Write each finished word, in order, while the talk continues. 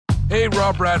Hey,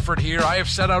 Rob Bradford here. I have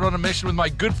set out on a mission with my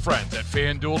good friends at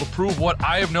FanDuel to prove what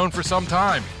I have known for some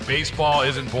time. Baseball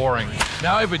isn't boring.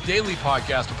 Now I have a daily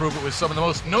podcast to prove it with some of the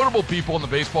most notable people in the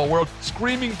baseball world,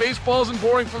 screaming baseball isn't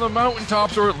boring from the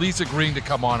mountaintops, or at least agreeing to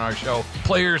come on our show.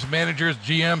 Players, managers,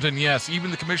 GMs, and yes, even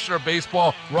the commissioner of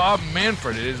baseball, Rob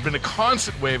Manfred. It has been a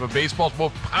constant wave of baseball's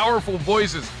most powerful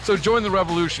voices. So join the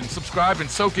revolution. Subscribe and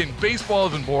soak in Baseball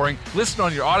Isn't Boring. Listen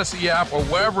on your Odyssey app or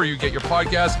wherever you get your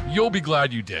podcasts. You'll be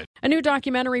glad you did. A new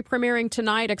documentary premiering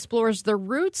tonight explores the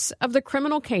roots of the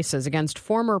criminal cases against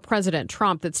former President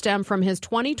Trump that stem from his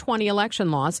 2020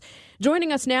 election loss.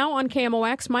 Joining us now on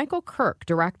KMOX, Michael Kirk,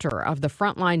 director of the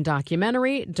Frontline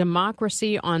Documentary,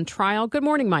 Democracy on Trial. Good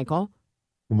morning, Michael.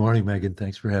 Good morning, Megan.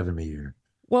 Thanks for having me here.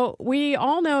 Well, we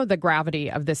all know the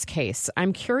gravity of this case.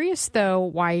 I'm curious, though,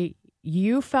 why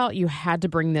you felt you had to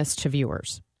bring this to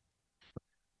viewers.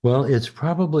 Well, it's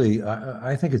probably,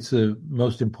 I think it's the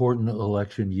most important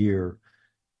election year,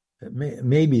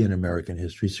 maybe in American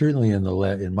history, certainly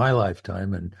in my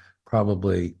lifetime, and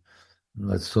probably,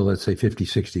 let's say 50,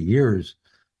 60 years.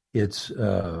 People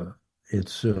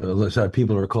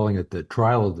are calling it the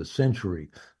trial of the century,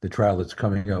 the trial that's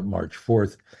coming up March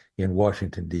 4th in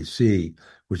Washington, D.C.,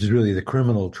 which is really the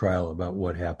criminal trial about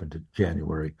what happened to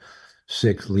January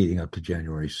 6th, leading up to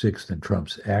January 6th, and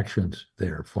Trump's actions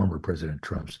there, former President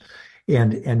Trump's.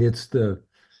 And it's the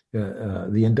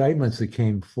indictments that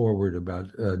came forward about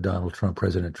Donald Trump,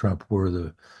 President Trump,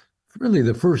 were really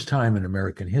the first time in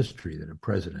American history that a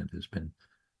president has been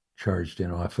charged in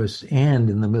office and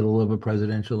in the middle of a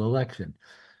presidential election.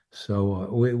 So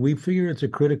we figure it's a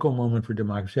critical moment for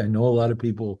democracy. I know a lot of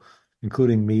people,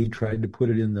 including me, tried to put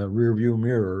it in the rearview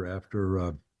mirror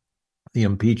after the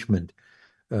impeachment.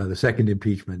 The second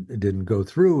impeachment didn't go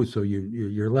through, so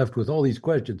you're left with all these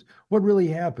questions. What really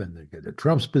happened? The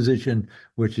Trump's position,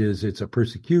 which is it's a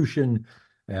persecution.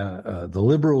 The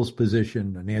liberals'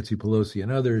 position, Nancy Pelosi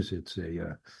and others,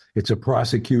 it's a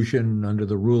prosecution under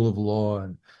the rule of law,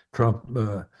 and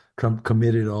Trump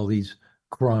committed all these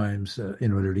crimes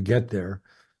in order to get there.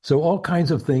 So all kinds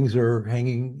of things are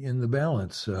hanging in the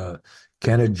balance.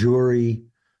 Can a jury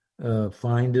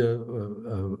find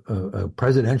a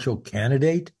presidential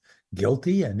candidate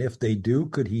guilty? And if they do,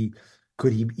 could he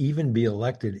even be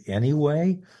elected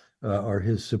anyway? Are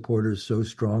his supporters so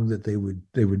strong that they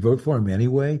would vote for him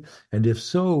anyway? And if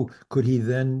so, could he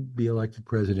then be elected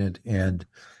president and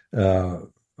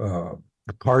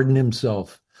pardon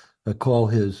himself, call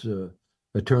his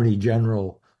attorney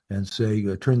general and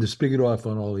say, turn the spigot off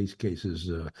on all these cases.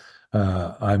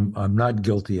 I'm not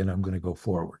guilty, and I'm going to go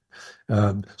forward.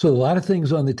 So a lot of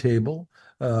things on the table,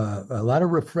 a lot of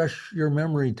refresh your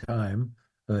memory time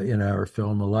in our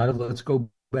film. A lot of let's go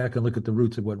back and look at the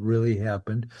roots of what really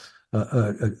happened.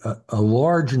 A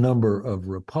large number of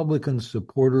Republican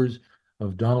supporters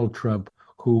of Donald Trump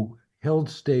who held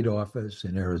state office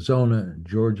in Arizona and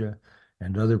Georgia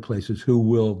and other places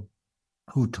who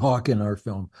talk in our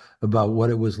film about what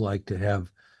it was like to have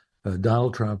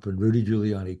Donald Trump and Rudy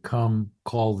Giuliani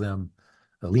call them,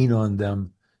 lean on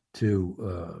them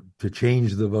to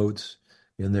change the votes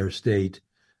in their state,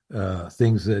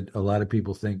 things that a lot of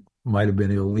people think might have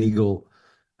been illegal.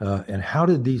 And how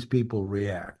did these people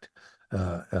react?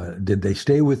 Did they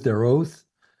stay with their oath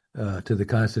to the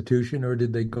Constitution, or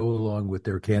did they go along with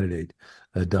their candidate,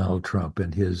 Donald Trump,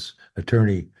 and his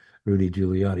attorney, Rudy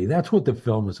Giuliani? That's what the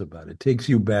film is about. It takes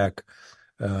you back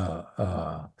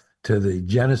to the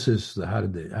genesis. How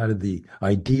did the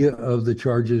idea of the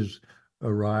charges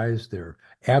arise? They're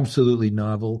absolutely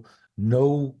novel.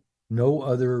 No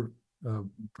other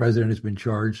president has been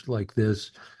charged like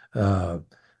this. So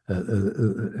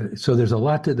there's a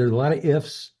lot of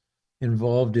ifs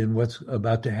involved in what's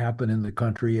about to happen in the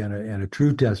country, and a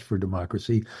true test for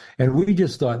democracy. And we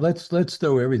just thought, let's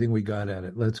throw everything we got at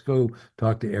it. Let's go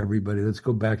talk to everybody. Let's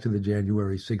go back to the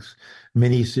January 6th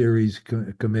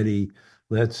miniseries committee.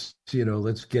 Let's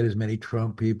get as many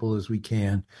Trump people as we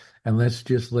can, and let's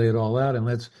just lay it all out. And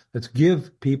let's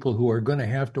give people who are going to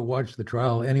have to watch the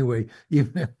trial anyway,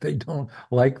 even if they don't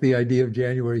like the idea of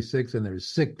January 6th and they're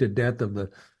sick to death of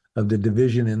the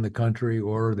division in the country,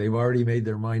 or they've already made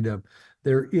their mind up.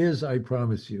 There is, I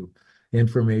promise you,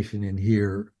 information in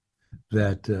here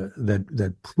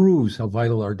that proves how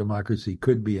vital our democracy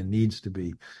could be and needs to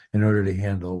be in order to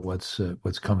handle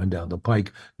what's coming down the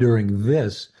pike during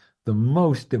this, the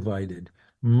most divided,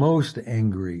 most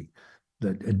angry,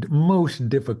 the most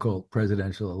difficult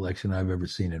presidential election I've ever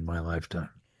seen in my lifetime.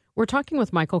 We're talking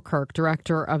with Michael Kirk,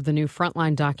 director of the new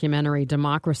Frontline Documentary,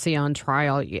 Democracy on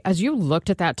Trial. As you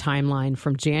looked at that timeline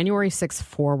from January 6th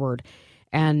forward,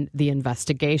 and the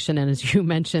investigation. And as you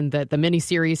mentioned, that the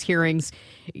miniseries hearings,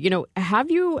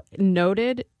 have you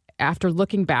noted, after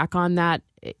looking back on that,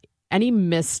 any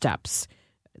missteps,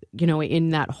 in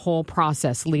that whole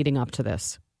process leading up to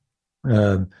this?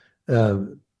 One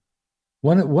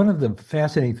of the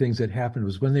fascinating things that happened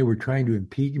was when they were trying to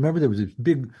impeach. Remember, there was this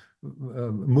big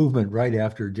movement right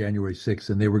after January 6th,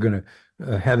 and they were going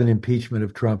to have an impeachment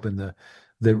of Trump, and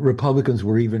the Republicans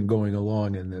were even going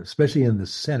along, and especially in the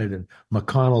Senate. And Mitch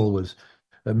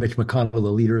McConnell, the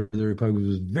leader of the Republicans,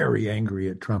 was very angry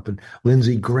at Trump, and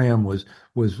Lindsey Graham was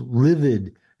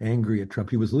livid, angry at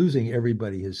Trump. He was losing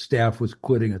everybody. His staff was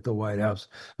quitting at the White House.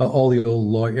 All the old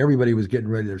lawyers, everybody was getting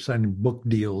ready. They're signing book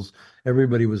deals.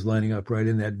 Everybody was lining up right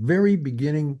in that very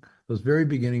beginning, those very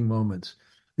beginning moments.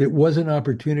 It was an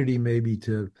opportunity maybe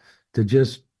to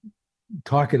just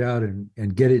talk it out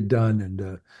and get it done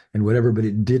and whatever, but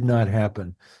it did not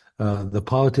happen. The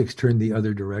politics turned the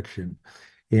other direction.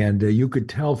 And you could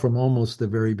tell from almost the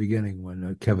very beginning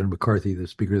when Kevin McCarthy, the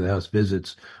Speaker of the House,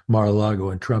 visits Mar-a-Lago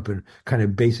and Trump and kind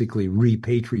of basically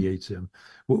repatriates him.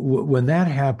 When that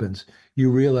happens,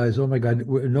 you realize, oh my God,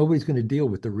 nobody's going to deal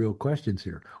with the real questions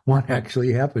here. What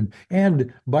actually happened?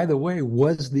 And by the way,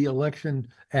 was the election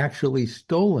actually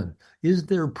stolen? Is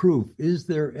there proof? Is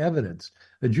there evidence?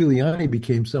 Giuliani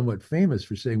became somewhat famous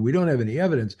for saying, we don't have any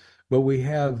evidence, but we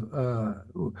have,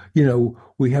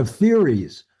 we have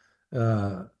theories.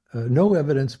 No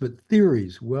evidence, but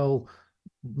theories. Well,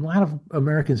 a lot of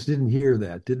Americans didn't hear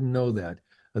that, didn't know that.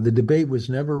 The debate was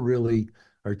never really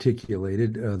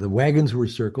articulated. The wagons were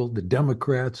circled. The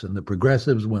Democrats and the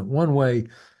progressives went one way,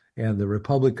 and the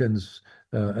Republicans,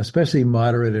 especially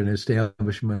moderate and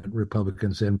establishment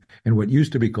Republicans and what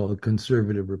used to be called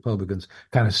conservative Republicans,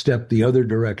 kind of stepped the other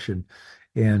direction.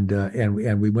 And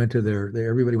we went to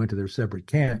everybody went to their separate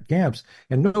camps,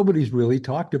 and nobody's really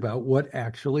talked about what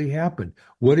actually happened.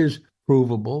 What is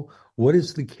provable? What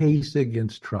is the case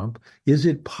against Trump? Is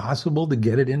it possible to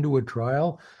get it into a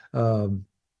trial?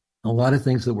 A lot of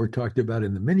things that were talked about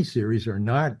in the miniseries are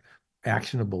not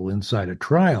actionable inside a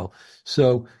trial.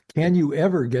 So can you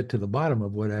ever get to the bottom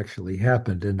of what actually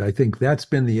happened? And I think that's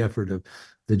been the effort of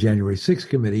the January 6th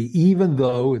committee, even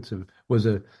though was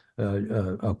a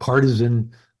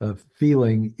partisan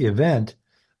feeling event,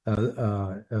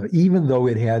 even though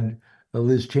it had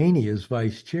Liz Cheney as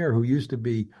vice chair, who used to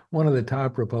be one of the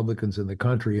top Republicans in the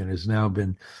country and has now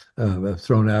been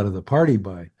thrown out of the party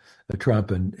by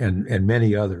Trump and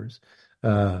many others.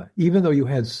 Even though you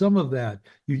had some of that,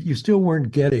 you still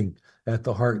weren't getting at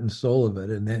the heart and soul of it.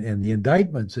 And the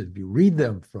indictments, if you read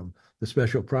them from the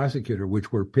special prosecutor,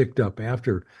 which were picked up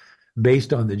after,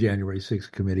 based on the January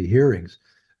 6th committee hearings,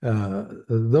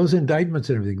 those indictments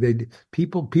and everything,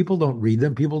 people don't read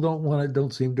them. People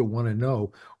don't seem to want to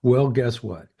know. Well, guess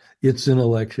what? It's an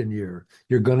election year.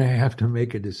 You're going to have to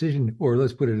make a decision, or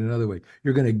let's put it another way.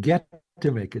 You're going to get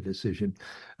to make a decision.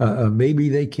 Maybe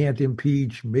they can't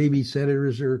impeach. Maybe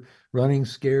senators are running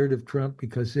scared of Trump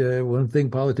because one thing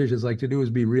politicians like to do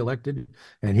is be reelected,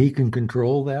 and he can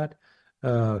control that.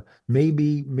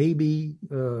 Maybe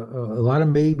a lot of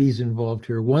maybes involved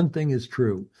here. One thing is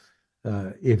true.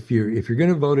 If you're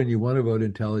going to vote and you want to vote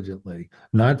intelligently,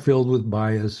 not filled with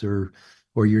bias or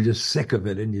you're just sick of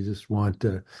it and you just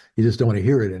don't want to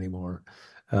hear it anymore.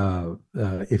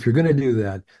 If you're going to do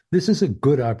that, this is a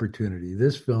good opportunity.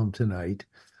 This film tonight,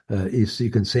 you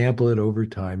can sample it over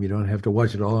time. You don't have to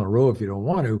watch it all in a row if you don't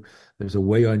want to. There's a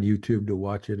way on YouTube to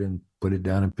watch it and put it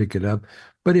down and pick it up.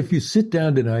 But if you sit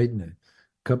down tonight and a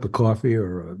cup of coffee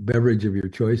or a beverage of your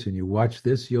choice and you watch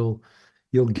this, you'll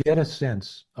get a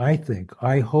sense,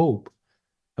 I hope,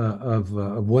 of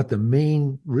what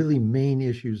the really main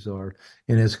issues are,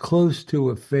 and as close to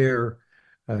a fair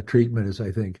treatment as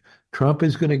I think Trump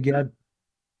is going to get,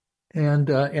 and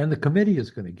the committee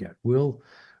is going to get.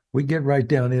 We get right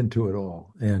down into it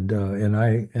all, and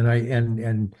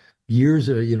years,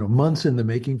 months in the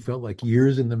making, felt like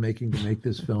years in the making to make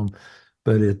this film,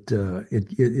 but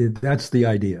that's the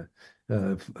idea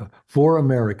for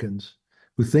Americans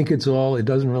who think it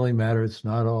doesn't really matter. It's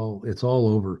not all, it's all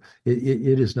over.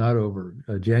 It is not over.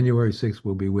 January 6th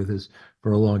will be with us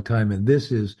for a long time. And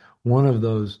this is one of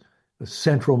those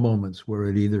central moments where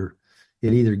it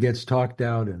either gets talked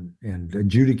out and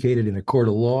adjudicated in a court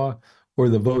of law, or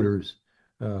the voters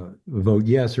vote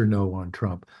yes or no on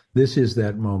Trump. This is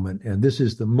that moment. And this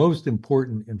is the most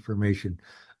important information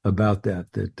about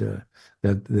that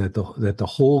the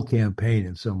whole campaign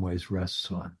in some ways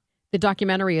rests on. The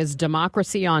documentary is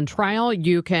Democracy on Trial.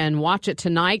 You can watch it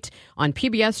tonight on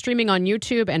PBS, streaming on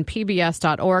YouTube and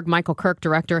PBS.org. Michael Kirk,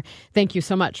 director, thank you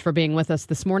so much for being with us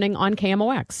this morning on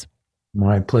KMOX.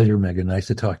 My pleasure, Megan. Nice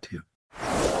to talk to you.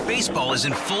 Baseball is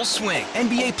in full swing.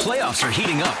 NBA playoffs are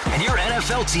heating up, and your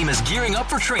NFL team is gearing up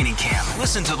for training camp.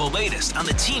 Listen to the latest on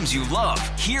the teams you love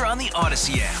here on the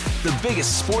Odyssey app. The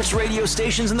biggest sports radio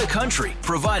stations in the country,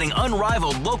 providing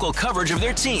unrivaled local coverage of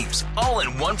their teams, all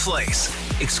in one place.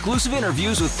 Exclusive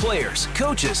interviews with players,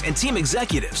 coaches, and team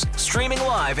executives, streaming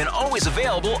live and always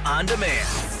available on demand.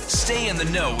 Stay in the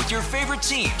know with your favorite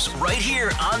teams right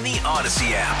here on the Odyssey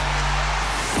app.